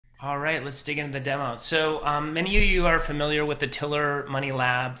All right, let's dig into the demo. So many of you are familiar with the Tiller Money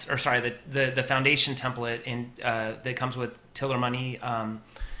Labs, or sorry, the foundation template that comes with Tiller Money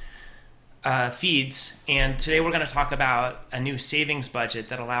feeds. And today we're going to talk about a new savings budget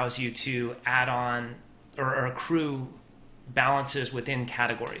that allows you to add on or accrue balances within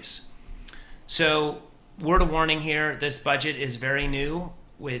categories. So word of warning here, this budget is very new.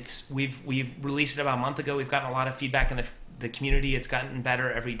 We've released it about a month ago. We've gotten a lot of feedback in the community. It's gotten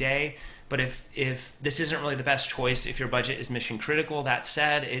better every day. But if this isn't really the best choice, if your budget is mission critical, that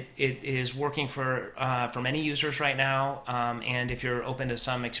said, it is working for many users right now. And if you're open to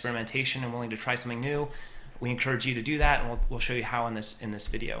some experimentation and willing to try something new, we encourage you to do that, and we'll show you how in this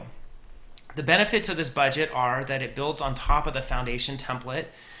video. The benefits of this budget are that it builds on top of the foundation template.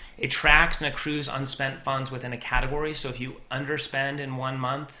 It tracks and accrues unspent funds within a category. So if you underspend in 1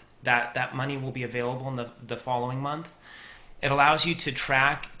 month, that money will be available in the following month. It allows you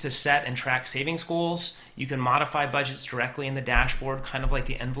to set and track savings goals. You can modify budgets directly in the dashboard, kind of like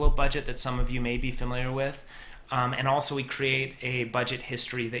the envelope budget that some of you may be familiar with. And also we create a budget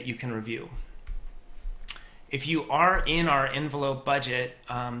history that you can review. If you are in our envelope budget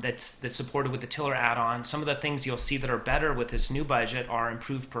that's supported with the Tiller add-on, some of the things you'll see that are better with this new budget are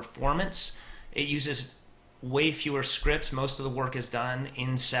improved performance. It uses way fewer scripts. Most of the work is done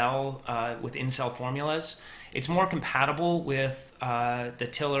in cell with in-cell formulas. It's more compatible with the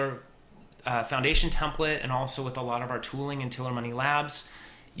Tiller foundation template and also with a lot of our tooling in Tiller Money Labs.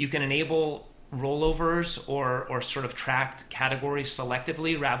 You can enable rollovers or sort of tracked categories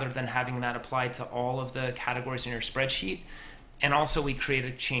selectively rather than having that applied to all of the categories in your spreadsheet. And also we create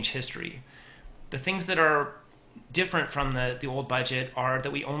a change history. The things that are different from the old budget are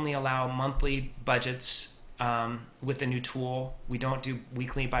that we only allow monthly budgets with the new tool. We don't do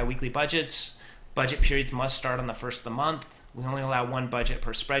weekly, bi-weekly budgets. Budget periods must start on the first of the month. We only allow one budget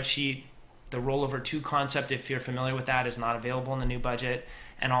per spreadsheet. The rollover to concept, if you're familiar with that, is not available in the new budget.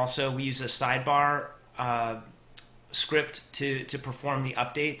 And also we use a sidebar script to perform the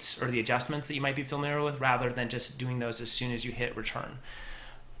updates or the adjustments that you might be familiar with rather than just doing those as soon as you hit return.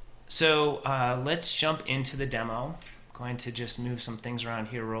 So let's jump into the demo. I'm going to just move some things around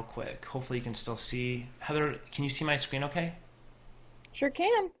here real quick. Hopefully you can still see. Heather, can you see my screen okay? Sure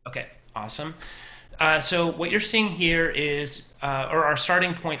can. Okay, awesome. So what you're seeing here is, or our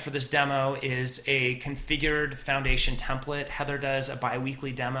starting point for this demo is a configured foundation template. Heather does a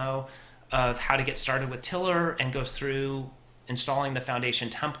bi-weekly demo of how to get started with Tiller and goes through installing the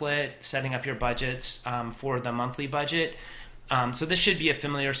foundation template, setting up your budgets for the monthly budget. So this should be a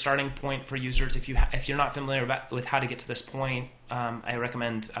familiar starting point for users. If you're not familiar with how to get to this point, I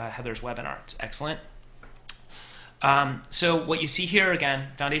recommend Heather's webinar. It's excellent. So what you see here, again,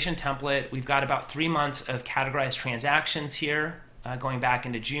 foundation template, we've got about 3 months of categorized transactions here going back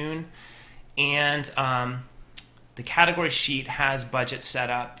into June. And the category sheet has budgets set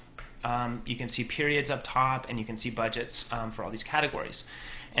up. You can see periods up top and you can see budgets for all these categories.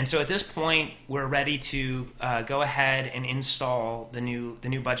 And so at this point, we're ready to go ahead and install the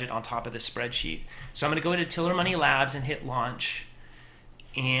new budget on top of this spreadsheet. So I'm going to go into Tiller Money Labs and hit launch.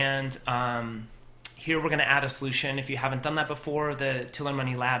 And here we're going to add a solution. If you haven't done that before, the Tiller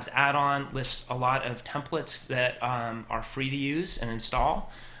Money Labs add-on lists a lot of templates that are free to use and install.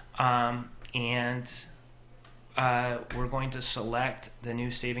 We're going to select the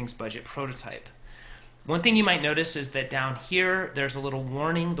new savings budget prototype. One thing you might notice is that down here there's a little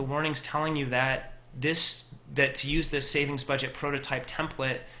warning. The warning's telling you that to use this savings budget prototype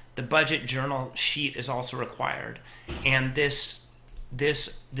template, the budget journal sheet is also required. And this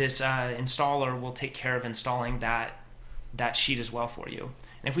installer will take care of installing that sheet as well for you.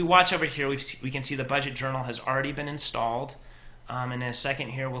 And if we watch over here, we can see the budget journal has already been installed. And in a second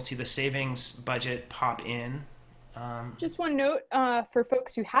here, we'll see the savings budget pop in. Just one note for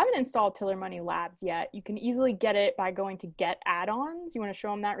folks who haven't installed Tiller Money Labs yet, you can easily get it by going to Get Add-ons. You want to show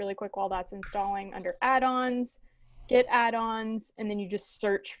them that really quick while that's installing? Under Add-ons, Get Add-ons, and then you just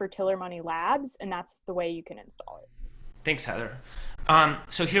search for Tiller Money Labs, and that's the way you can install it. Thanks, Heather.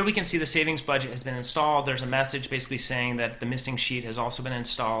 So here we can see the savings budget has been installed. There's a message basically saying that the missing sheet has also been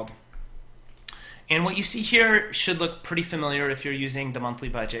installed. And what you see here should look pretty familiar if you're using the monthly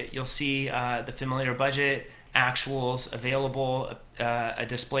budget. You'll see the familiar budget, actuals, available, a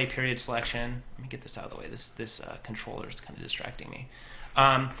display period selection. Let me get this out of the way. This controller is kind of distracting me.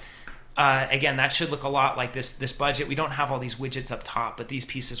 Again, that should look a lot like this budget. We don't have all these widgets up top, but these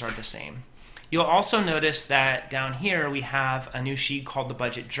pieces are the same. You'll also notice that down here we have a new sheet called the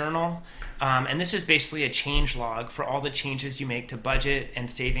budget journal. And this is basically a change log for all the changes you make to budget and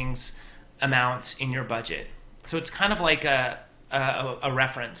savings amounts in your budget. So it's kind of like a a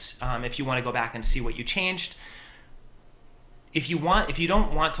reference if you want to go back and see what you changed. If you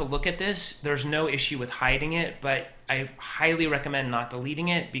don't want to look at this, there's no issue with hiding it, but I highly recommend not deleting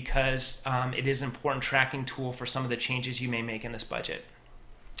it because it is an important tracking tool for some of the changes you may make in this budget.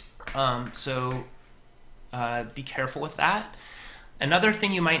 So be careful with that. Another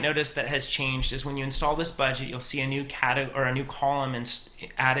thing you might notice that has changed is when you install this budget, you'll see a new a new column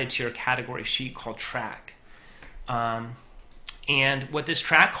added to your category sheet called track. And what this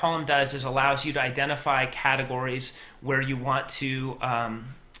track column does is allows you to identify categories where you want to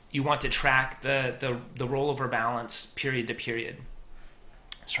track the rollover balance period to period.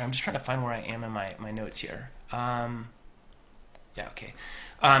 Sorry, I'm just trying to find where I am in my notes here. Yeah, okay.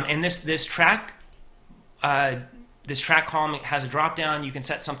 And this track column has a drop down. You can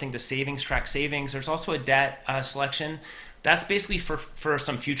set something to savings, track savings. There's also a debt selection. That's basically for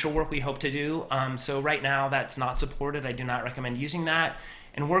some future work we hope to do. So right now that's not supported. I do not recommend using that.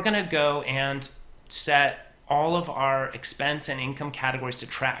 And we're going to go and set all of our expense and income categories to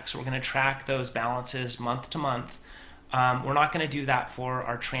track. So we're going to track those balances month to month. We're not going to do that for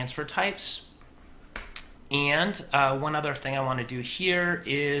our transfer types. And one other thing I want to do here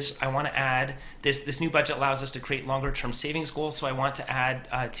is I want to add this new budget allows us to create longer term savings goals. So I want to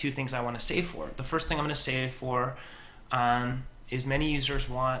add two things I want to save for. The first thing I'm going to save for is many users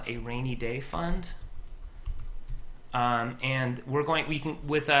want a rainy day fund, and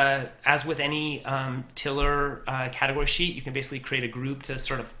as with any tiller category sheet, you can basically create a group to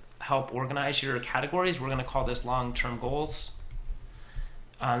sort of help organize your categories. We're going to call this long-term goals.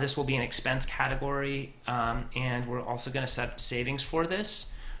 This will be an expense category, and we're also going to set savings for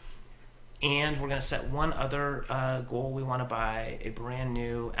this. And we're going to set one other goal. We want to buy a brand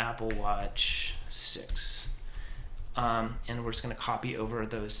new Apple Watch 6. And we're just going to copy over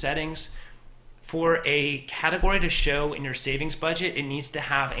those settings. For a category to show in your savings budget, it needs to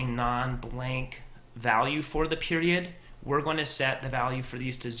have a non-blank value for the period. We're going to set the value for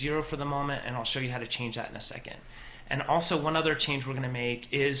these to 0 for the moment, and I'll show you how to change that in a second. And also one other change we're going to make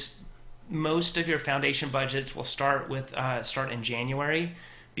is most of your foundation budgets will start in January.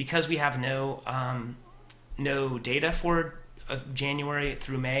 Because we have no data for January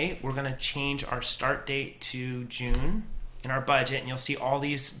through May, we're going to change our start date to June in our budget, and you'll see all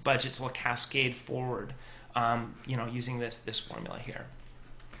these budgets will cascade forward, using this formula here.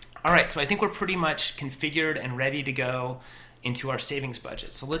 All right, so I think we're pretty much configured and ready to go into our savings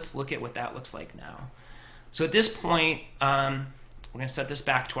budget. So let's look at what that looks like now. So at this point, we're going to set this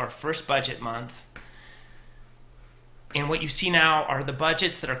back to our first budget month. And what you see now are the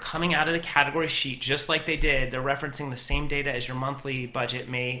budgets that are coming out of the category sheet just like they did. They're referencing the same data as your monthly budget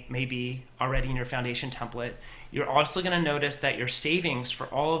may be already in your foundation template. You're also going to notice that your savings for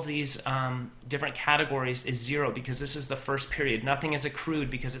all of these different categories is 0 because this is the first period. Nothing is accrued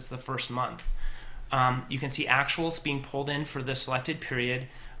because it's the first month. You can see actuals being pulled in for the selected period,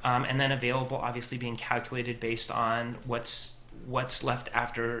 and then available obviously being calculated based on what's left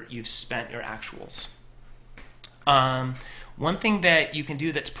after you've spent your actuals. One thing that you can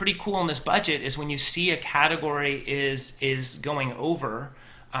do that's pretty cool in this budget is when you see a category is going over,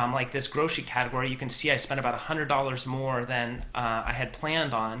 like this grocery category, you can see I spent about $100 more than I had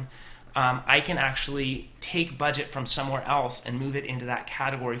planned on. I can actually take budget from somewhere else and move it into that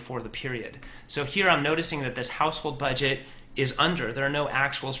category for the period. So here I'm noticing that this household budget is under. There are no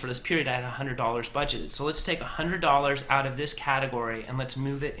actuals for this period. I had $100 budgeted. So let's take $100 out of this category and let's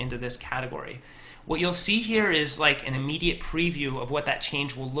move it into this category. What you'll see here is like an immediate preview of what that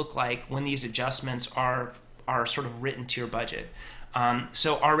change will look like when these adjustments are sort of written to your budget.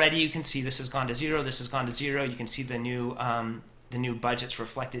 So already you can see this has gone to 0, this has gone to 0. You can see the new budgets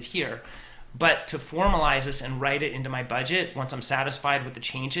reflected here. But to formalize this and write it into my budget, once I'm satisfied with the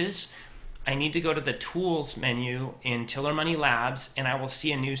changes, I need to go to the Tools menu in Tiller Money Labs, and I will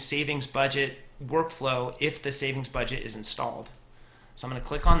see a new savings budget workflow if the savings budget is installed. So I'm going to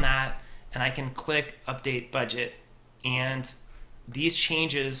click on that, and I can click Update Budget, and these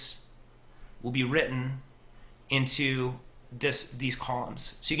changes will be written into these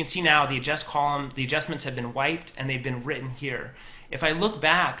columns. So you can see now the Adjust column, the adjustments have been wiped, and they've been written here. If I look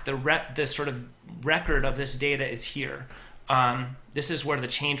back, the sort of record of this data is here. This is where the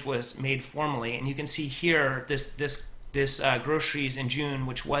change was made formally, and you can see here this groceries in June,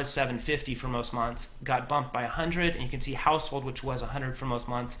 which was $7.50 for most months, got bumped by 100, and you can see household, which was 100 for most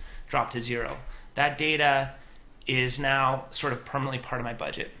months, dropped to 0. That data is now sort of permanently part of my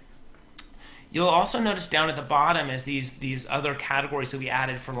budget. You'll also notice down at the bottom is these other categories that we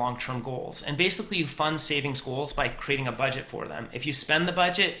added for long-term goals. And basically you fund savings goals by creating a budget for them. If you spend the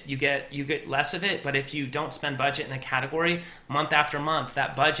budget, you get less of it, but if you don't spend budget in a category, month after month,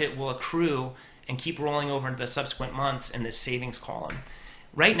 that budget will accrue and keep rolling over into the subsequent months in this savings column.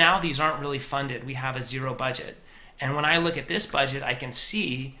 Right now, these aren't really funded. We have a zero budget. And when I look at this budget, I can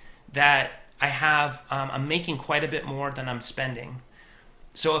see that I'm making quite a bit more than I'm spending.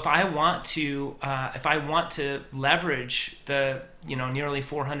 So if I want to leverage the nearly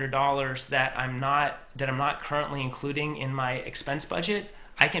 $400 that I'm not currently including in my expense budget,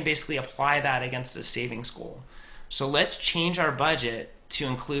 I can basically apply that against the savings goal. So let's change our budget to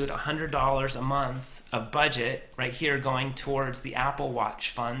include $100 a month of budget right here going towards the Apple Watch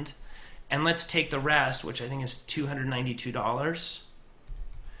fund, and let's take the rest, which I think is $292,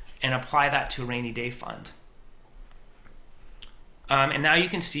 and apply that to a rainy day fund. And now you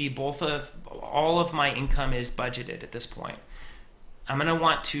can see all of my income is budgeted at this point. I'm going to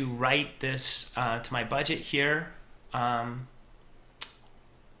want to write this to my budget here.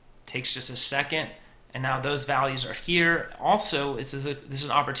 Takes just a second, and now those values are here. Also, this is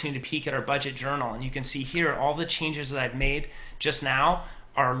an opportunity to peek at our budget journal, and you can see here all the changes that I've made just now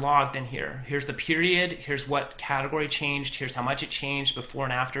are logged in here. Here's the period, here's what category changed, here's how much it changed, before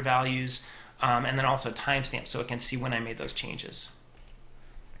and after values, and then also timestamp so it can see when I made those changes.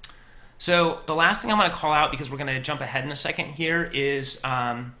 So the last thing I'm going to call out, because we're going to jump ahead in a second here, is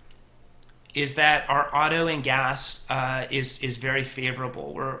that our auto and gas is very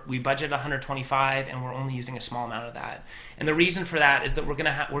favorable. We budgeted 125, and we're only using a small amount of that. And the reason for that is that we're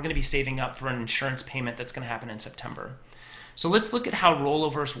going to be saving up for an insurance payment that's going to happen in September. So let's look at how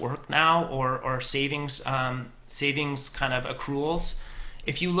rollovers work now, or savings kind of accruals.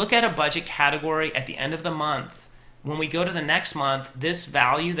 If you look at a budget category at the end of the month, when we go to the next month, this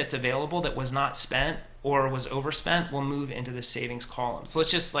value that's available that was not spent or was overspent will move into the savings column. So let's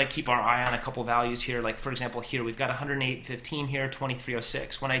just keep our eye on a couple values here. Like for example, here we've got 108.15 here,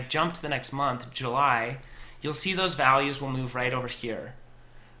 2306. When I jump to the next month, July, you'll see those values will move right over here.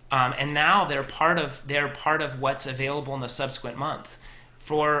 And now they're part of what's available in the subsequent month.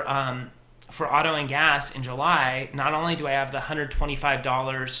 For auto and gas in July, not only do I have the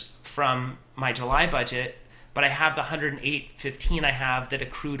 $125 from my July budget, but I have the $108.15 I have that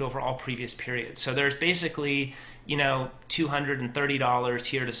accrued over all previous periods. So there's basically $230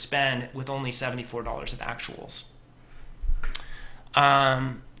 here to spend with only $74 of actuals.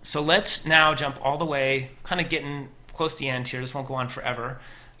 So let's now jump all the way, kind of getting close to the end here. This won't go on forever.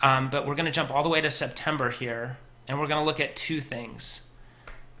 But we're going to jump all the way to September here, and we're going to look at two things.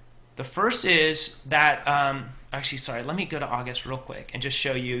 The first is that, let me go to August real quick and just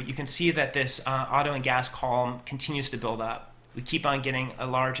show you. You can see that this auto and gas column continues to build up. We keep on getting a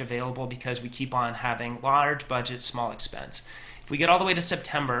large available because we keep on having large budget, small expense. If we get all the way to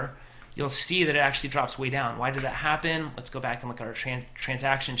September, you'll see that it actually drops way down. Why did that happen? Let's go back and look at our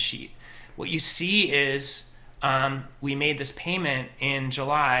transaction sheet. What you see is we made this payment in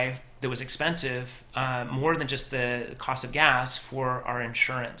July that was expensive, more than just the cost of gas for our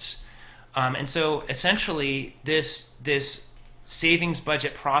insurance. And so essentially this savings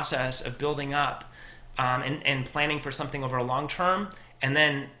budget process of building up and planning for something over a long term, and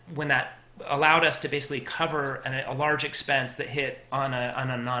then when that allowed us to basically cover a large expense that hit on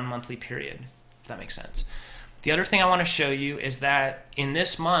a non-monthly period, if that makes sense. The other thing I want to show you is that in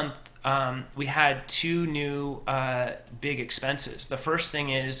this month, we had two new big expenses. The first thing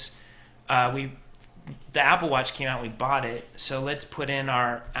is the Apple Watch came out, we bought it. So let's put in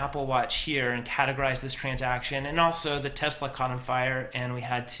our Apple Watch here and categorize this transaction. And also the Tesla caught on fire and we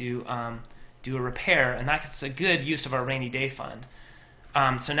had to do a repair, and that's a good use of our rainy day fund.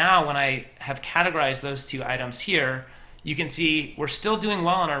 So now when I have categorized those two items here, you can see we're still doing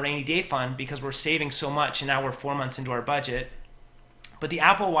well on our rainy day fund because we're saving so much, and now we're 4 months into our budget. But the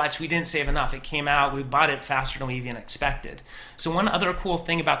Apple Watch, we didn't save enough. It came out, we bought it faster than we even expected. So one other cool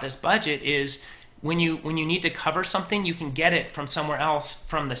thing about this budget is when you need to cover something, you can get it from somewhere else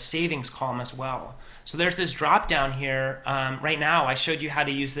from the savings column as well. So there's this drop down here. Right now, I showed you how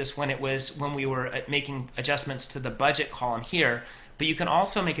to use this when we were making adjustments to the budget column here, but you can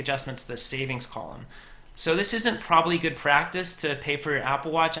also make adjustments to the savings column. So this isn't probably good practice to pay for your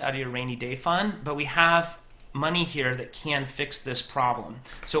Apple Watch out of your rainy day fund, but we have money here that can fix this problem.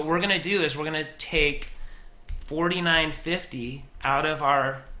 So what we're going to do is we're going to take $49.50 out of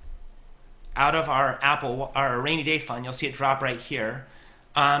our our rainy day fund. You'll see it drop right here,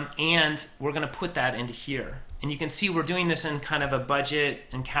 and we're going to put that into here. And you can see we're doing this in kind of a budget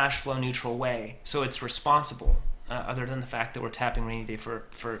and cash flow neutral way, so it's responsible. Other than the fact that we're tapping rainy day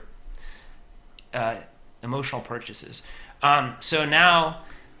for emotional purchases. So now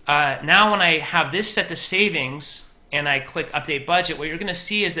when I have this set to savings and I click update budget, what you're going to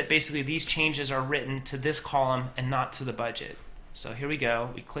see is that basically these changes are written to this column and not to the budget. So here we go.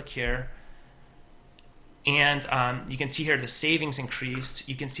 We click here. And you can see here the savings increased.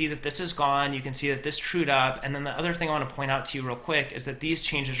 You can see that this is gone. You can see that this trued up. And then the other thing I want to point out to you real quick is that these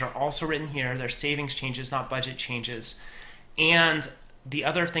changes are also written here. They're savings changes, not budget changes. And the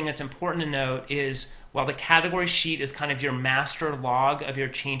other thing that's important to note is while the category sheet is kind of your master log of your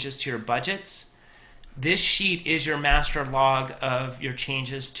changes to your budgets, this sheet is your master log of your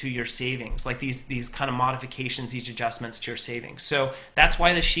changes to your savings, like these kind of modifications, these adjustments to your savings. So that's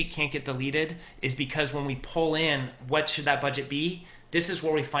why the sheet can't get deleted, is because when we pull in what should that budget be, this is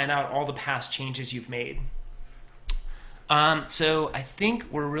where we find out all the past changes you've made. So I think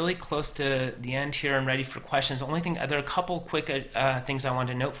we're really close to the end here and ready for questions. The only thing, there are a couple quick things I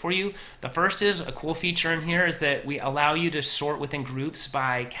wanted to note for you. The first is a cool feature in here is that we allow you to sort within groups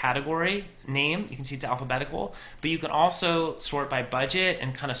by category name. You can see it's alphabetical, but you can also sort by budget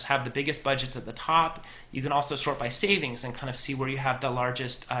and kind of have the biggest budgets at the top. You can also sort by savings and kind of see where you have the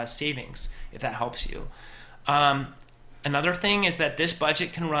largest savings, if that helps you. Another thing is that this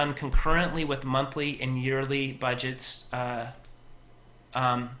budget can run concurrently with monthly and yearly budgets.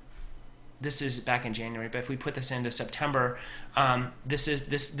 This is back in January, but if we put this into September,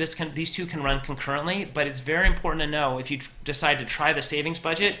 these two can run concurrently. But it's very important to know, if you decide to try the savings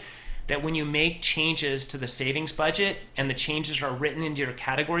budget, that when you make changes to the savings budget and the changes are written into your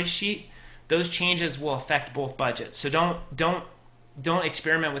category sheet, those changes will affect both budgets. So don't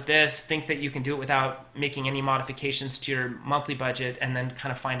experiment with this. Think that you can do it without making any modifications to your monthly budget and then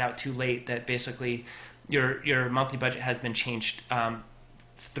kind of find out too late that basically your monthly budget has been changed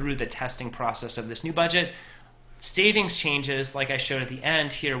through the testing process of this new budget. Savings changes, like I showed at the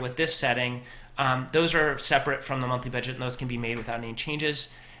end here with this setting, those are separate from the monthly budget, and those can be made without any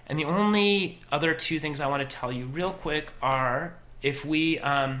changes. And the only other two things I want to tell you real quick are if we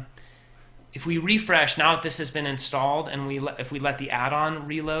refresh, now that this has been installed, and if we let the add-on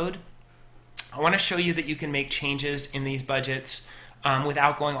reload, I want to show you that you can make changes in these budgets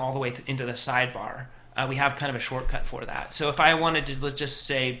without going all the way into the sidebar. We have kind of a shortcut for that. So if I wanted to, let's just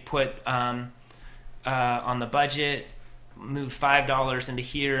say, put on the budget, move $5 into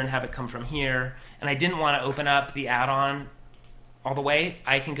here and have it come from here, and I didn't want to open up the add-on all the way,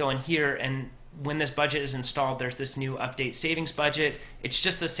 I can go in here, and when this budget is installed, there's this new update savings budget. It's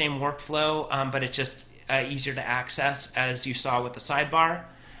just the same workflow, but it's just easier to access, as you saw with the sidebar.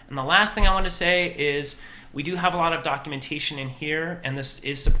 And the last thing I want to say is we do have a lot of documentation in here, and this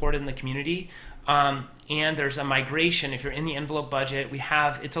is supported in the community. And there's a migration. If you're in the envelope budget,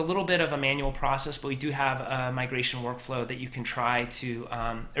 it's a little bit of a manual process, but we do have a migration workflow that you can try to,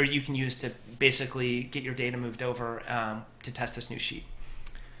 or you can use to basically get your data moved over to test this new sheet.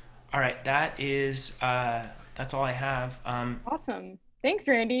 All right, that's all I have. Awesome. Thanks,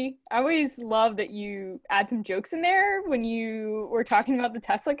 Randy. I always love that you add some jokes in there when you were talking about the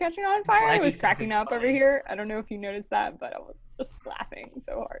Tesla catching on fire. I was cracking up over here. I don't know if you noticed that, but I was just laughing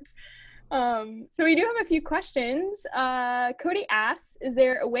so hard. So we do have a few questions. Cody asks, is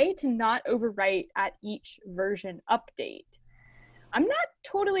there a way to not overwrite at each version update? I'm not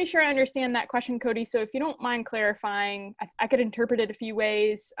totally sure I understand that question, Cody. So if you don't mind clarifying, I could interpret it a few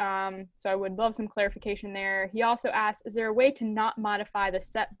ways. So I would love some clarification there. He also asks, is there a way to not modify the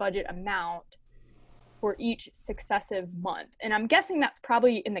set budget amount for each successive month? And I'm guessing that's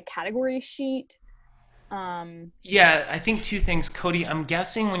probably in the category sheet. Yeah, I think two things, Cody. I'm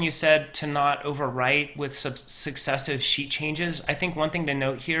guessing when you said to not overwrite with successive sheet changes, I think one thing to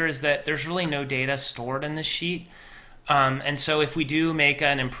note here is that there's really no data stored in this sheet. And so if we do make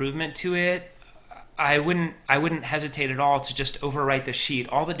an improvement to it, I wouldn't hesitate at all to just overwrite the sheet.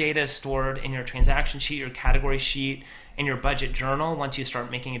 All the data is stored in your transaction sheet, your category sheet, and your budget journal once you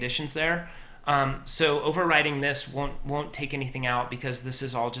start making additions there. So overwriting this won't take anything out, because this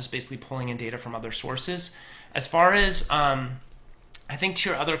is all just basically pulling in data from other sources. As far as I think to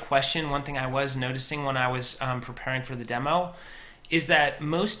your other question, one thing I was noticing when I was preparing for the demo is that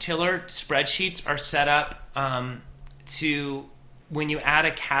most Tiller spreadsheets are set up to, when you add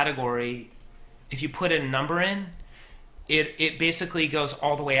a category, if you put a number in, it basically goes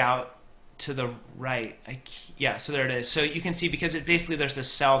all the way out to the right. Yeah, so there it is. So you can see, because it basically, there's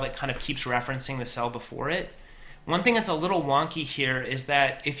this cell that kind of keeps referencing the cell before it. One thing that's a little wonky here is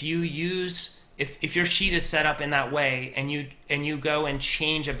that if you use, if your sheet is set up in that way, and you go and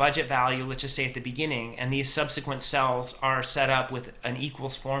change a budget value, let's just say at the beginning, and these subsequent cells are set up with an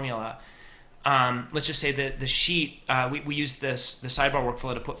equals formula, let's just say that the sheet, we use the sidebar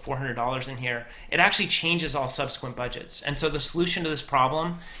workflow to put $400 in here. It actually changes all subsequent budgets. And so the solution to this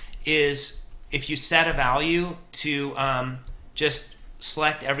problem is if you set a value to just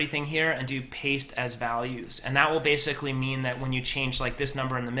select everything here and do paste as values. And that will basically mean that when you change like this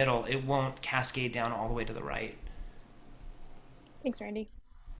number in the middle, it won't cascade down all the way to the right. Thanks, Randy.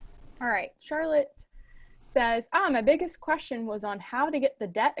 All right, Charlotte says, my biggest question was on how to get the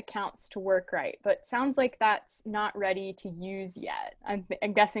debt accounts to work right, but sounds like that's not ready to use yet.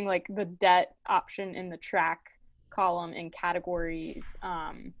 I'm guessing like the debt option in the track column in categories.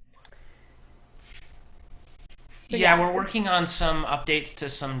 Yeah, we're working on some updates to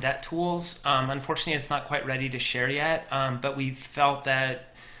some debt tools. Unfortunately, it's not quite ready to share yet, but we felt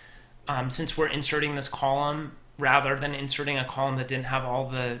that since we're inserting this column, rather than inserting a column that didn't have all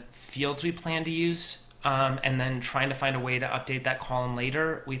the fields we plan to use, and then trying to find a way to update that column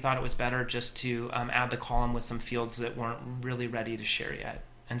later, we thought it was better just to add the column with some fields that weren't really ready to share yet.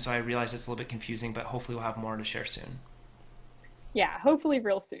 And so I realize it's a little bit confusing, but hopefully we'll have more to share soon. Yeah, hopefully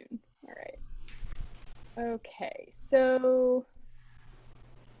real soon. All right. Okay, so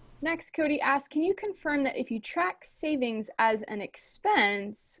next Cody asks, can you confirm that if you track savings as an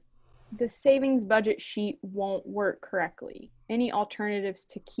expense, the savings budget sheet won't work correctly? Any alternatives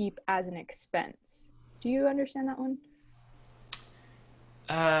to keep as an expense? Do you understand that one?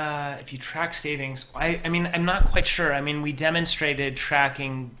 If you track savings, I mean, I'm not quite sure. I mean, we demonstrated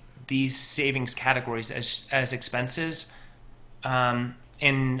tracking these savings categories as expenses.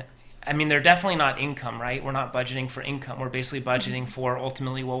 And I mean, they're definitely not income, right? We're not budgeting for income. We're basically budgeting for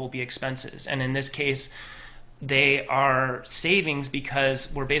ultimately what will be expenses. And in this case, they are savings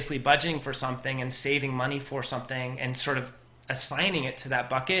because we're basically budgeting for something and saving money for something and sort of assigning it to that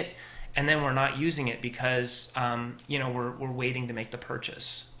bucket. And then we're not using it because, we're waiting to make the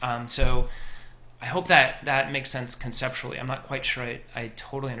purchase. So I hope that makes sense conceptually. I'm not quite sure I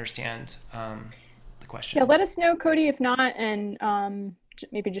totally understand the question. Yeah, let us know, Cody, if not, and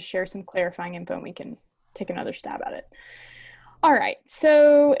maybe just share some clarifying info and we can take another stab at it. All right,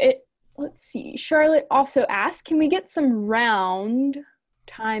 so let's see. Charlotte also asked, can we get some round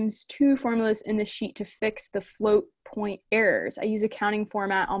times 2 formulas in the sheet to fix the float point errors? I use accounting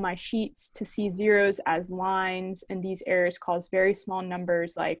format on my sheets to see zeros as lines, and these errors cause very small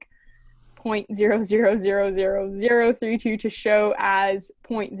numbers like 0.0000032 to show as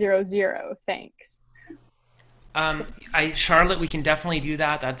 0.00. Thanks. Charlotte, we can definitely do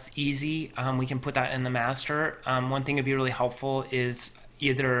that. That's easy. We can put that in the master. One thing that'd be really helpful is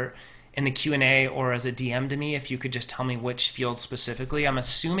either in the Q&A or as a DM to me, if you could just tell me which field specifically. I'm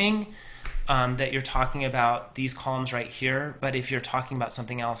assuming that you're talking about these columns right here, but if you're talking about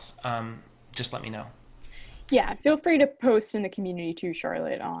something else, just let me know. Yeah, feel free to post in the community too,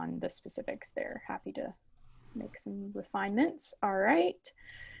 Charlotte, on the specifics there. Happy to make some refinements. All right.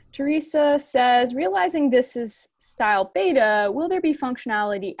 Teresa says, realizing this is style beta, will there be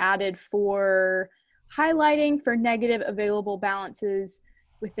functionality added for highlighting for negative available balances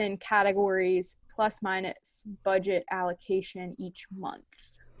within categories plus minus budget allocation each month?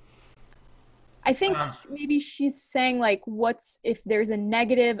 I think maybe she's saying like, what's if there's a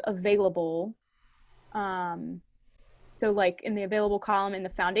negative available, so like in the available column in the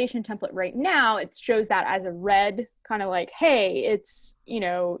foundation template right now, it shows that as a red kind of like, hey, it's,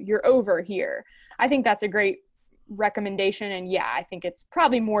 you're over here. I think that's a great recommendation. And yeah, I think it's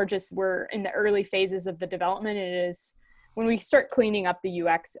probably more just we're in the early phases of the development. It is when we start cleaning up the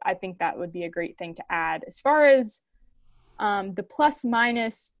UX, I think that would be a great thing to add. As far as the plus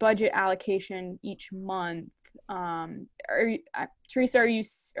minus budget allocation each month, Teresa,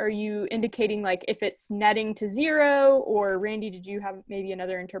 are you indicating like if it's netting to 0, or Randy, did you have maybe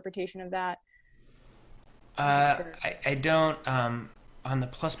another interpretation of that? I don't on the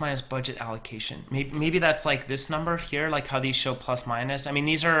plus minus budget allocation. Maybe that's like this number here, like how these show plus minus. I mean,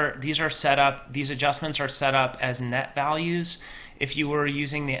 these are set up. These adjustments are set up as net values. If you were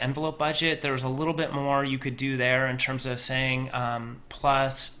using the envelope budget, there was a little bit more you could do there in terms of saying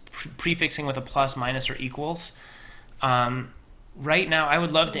prefixing with a plus, minus, or equals. Right now, I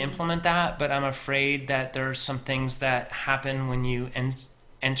would love to implement that, but I'm afraid that there's some things that happen when you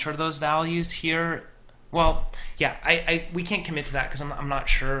enter those values here. Well, yeah, we can't commit to that because I'm not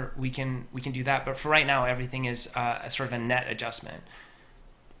sure we can do that. But for right now, everything is sort of a net adjustment.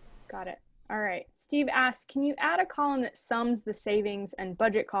 Got it. All right. Steve asks, can you add a column that sums the savings and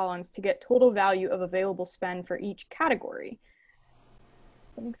budget columns to get total value of available spend for each category?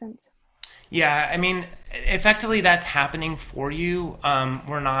 Does that make sense? Yeah, I mean, effectively that's happening for you.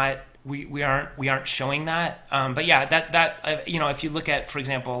 We're not we aren't showing that. But yeah, that if you look at, for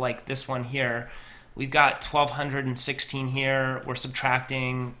example, like this one here, we've got 1,216 here. We're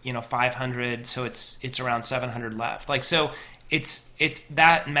subtracting 500, so it's around 700 left. Like so, it's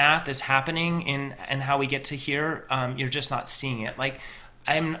that math is happening in and how we get to here. You're just not seeing it. Like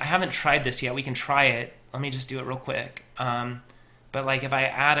I haven't tried this yet. We can try it. Let me just do it real quick. But like if I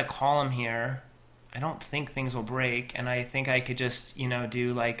add a column here, I don't think things will break, and I think I could just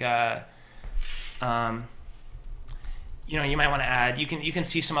do like you might want to add. You can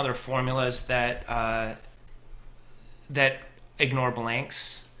see some other formulas that ignore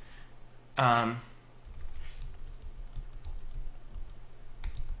blanks.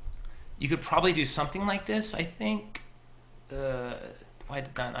 You could probably do something like this. I think. Why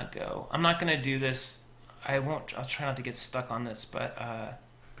did that not go? I'm not going to do this. I won't. I'll try not to get stuck on this, but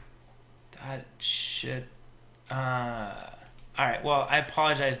that should. All right. Well, I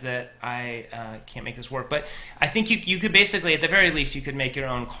apologize that I can't make this work, but I think you could basically, at the very least, you could make your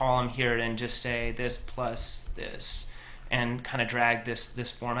own column here and just say this plus this, and kind of drag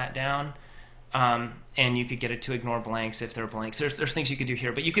this format down. And you could get it to ignore blanks if there are blanks. There's things you could do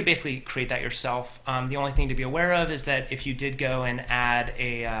here, but you could basically create that yourself. The only thing to be aware of is that if you did go and add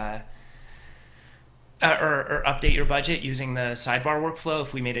or update your budget using the sidebar workflow,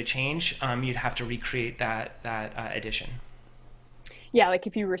 if we made a change, you'd have to recreate that addition. Yeah, like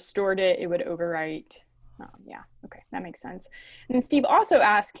if you restored it, it would overwrite. Yeah, okay, that makes sense. And then Steve also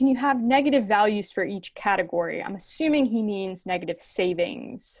asked, can you have negative values for each category? I'm assuming he means negative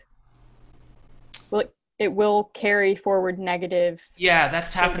savings. It will carry forward negative. Yeah,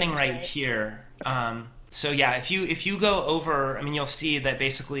 that's happening savings, right here. So yeah, if you go over, I mean, you'll see that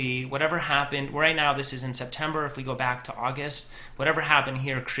basically whatever happened right now. This is in September. If we go back to August, whatever happened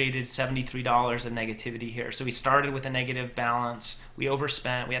here created $73 of negativity here. So we started with a negative balance. We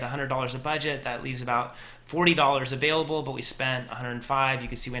overspent. We had $100 of budget. That leaves about $40 available, but we spent 105. You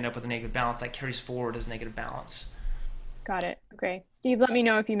can see we end up with a negative balance. That carries forward as negative balance. Got it. Okay, Steve, let me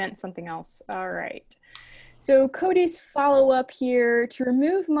know if you meant something else. All right. So Cody's follow-up here, to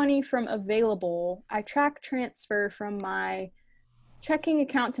remove money from available, I track transfer from my checking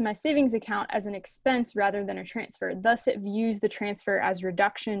account to my savings account as an expense rather than a transfer. Thus, it views the transfer as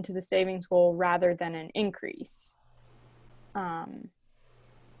reduction to the savings goal rather than an increase. Does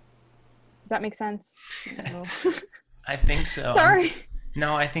that make sense? No. I think so. Sorry.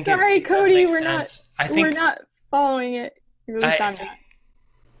 No, I think Sorry, it does Cody, make we're sense. we're not following it. You really sound bad.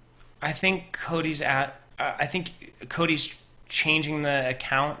 I think Cody's changing the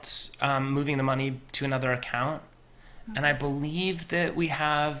accounts, moving the money to another account, and I believe that we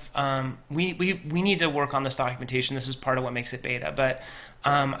have we need to work on this documentation. This is part of what makes it beta, but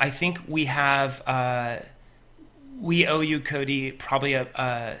I think we have we owe you, Cody, probably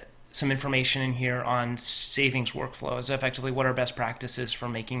some information in here on savings workflows. So effectively, what are best practices for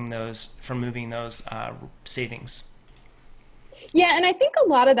moving those savings. Yeah, and I think a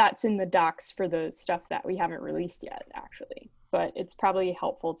lot of that's in the docs for the stuff that we haven't released yet, actually. But it's probably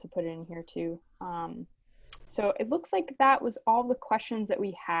helpful to put it in here too. So it looks like that was all the questions that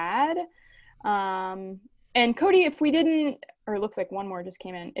we had. And Cody, if we didn't, or it looks like one more just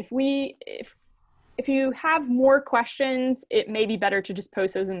came in. If you have more questions, it may be better to just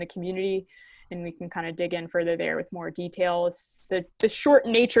post those in the community, and we can kind of dig in further there with more details. The short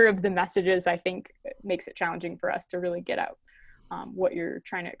nature of the messages, I think, makes it challenging for us to really get out what you're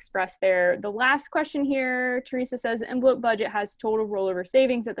trying to express there. The last question here, Teresa says, the envelope budget has total rollover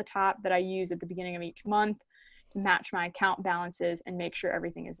savings at the top that I use at the beginning of each month to match my account balances and make sure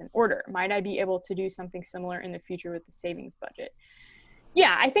everything is in order. Might I be able to do something similar in the future with the savings budget?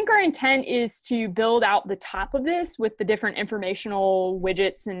 Yeah, I think our intent is to build out the top of this with the different informational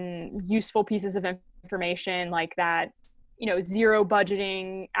widgets and useful pieces of information like that, zero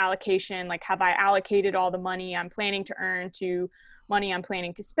budgeting allocation, like have I allocated all the money I'm planning to earn to money I'm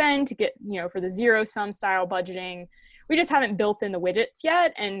planning to spend to get, for the zero sum style budgeting. We just haven't built in the widgets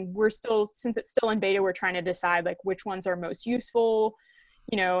yet. And we're still, since it's still in beta, we're trying to decide like which ones are most useful,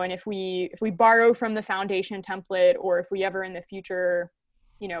 and if we borrow from the foundation template, or if we ever in the future,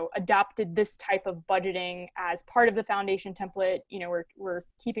 adopted this type of budgeting as part of the foundation template, we're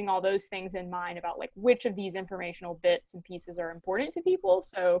keeping all those things in mind about like which of these informational bits and pieces are important to people.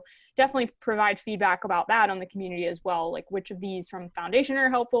 So definitely provide feedback about that on the community as well, like which of these from foundation are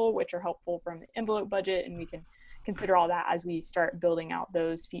helpful, which are helpful from the envelope budget, and we can consider all that as we start building out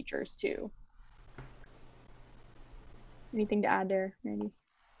those features too. Anything to add there, Randy?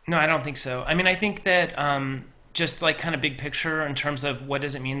 No, I don't think so. I mean, I think that just like kind of big picture in terms of what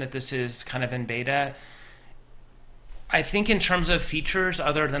does it mean that this is kind of in beta. I think in terms of features,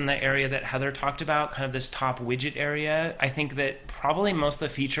 other than the area that Heather talked about, kind of this top widget area, I think that probably most of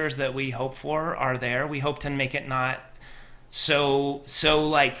the features that we hope for are there. We hope to make it not so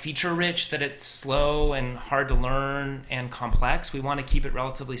like feature rich that it's slow and hard to learn and complex. We want to keep it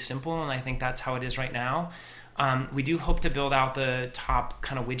relatively simple, and I think that's how it is right now. We do hope to build out the top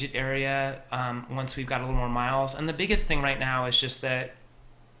kind of widget area once we've got a little more miles. And the biggest thing right now is just that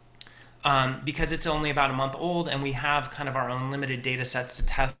because it's only about a month old and we have kind of our own limited data sets to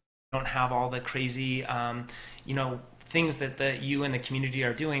test, we don't have all the crazy, things that you and the community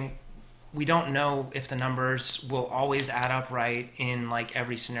are doing. We don't know if the numbers will always add up right in like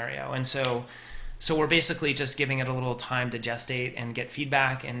every scenario. And so we're basically just giving it a little time to gestate and get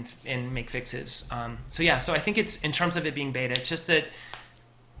feedback and make fixes. So I think it's, in terms of it being beta, it's just that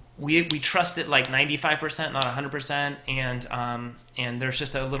we trust it like 95%, not 100%, and there's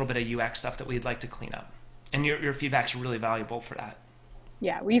just a little bit of UX stuff that we'd like to clean up. And your feedback's really valuable for that.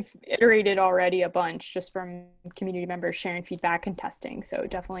 Yeah, we've iterated already a bunch just from community members sharing feedback and testing. So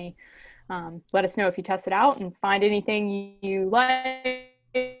definitely let us know if you test it out and find anything you like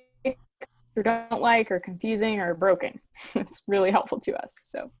or don't like or confusing or broken. It's really helpful to us.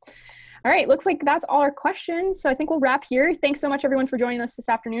 So, all right, looks like that's all our questions. So I think we'll wrap here. Thanks so much, everyone, for joining us this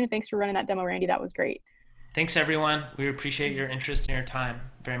afternoon. And thanks for running that demo, Randy. That was great. Thanks, everyone. We appreciate your interest and your time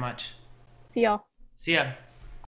very much. See y'all. See ya.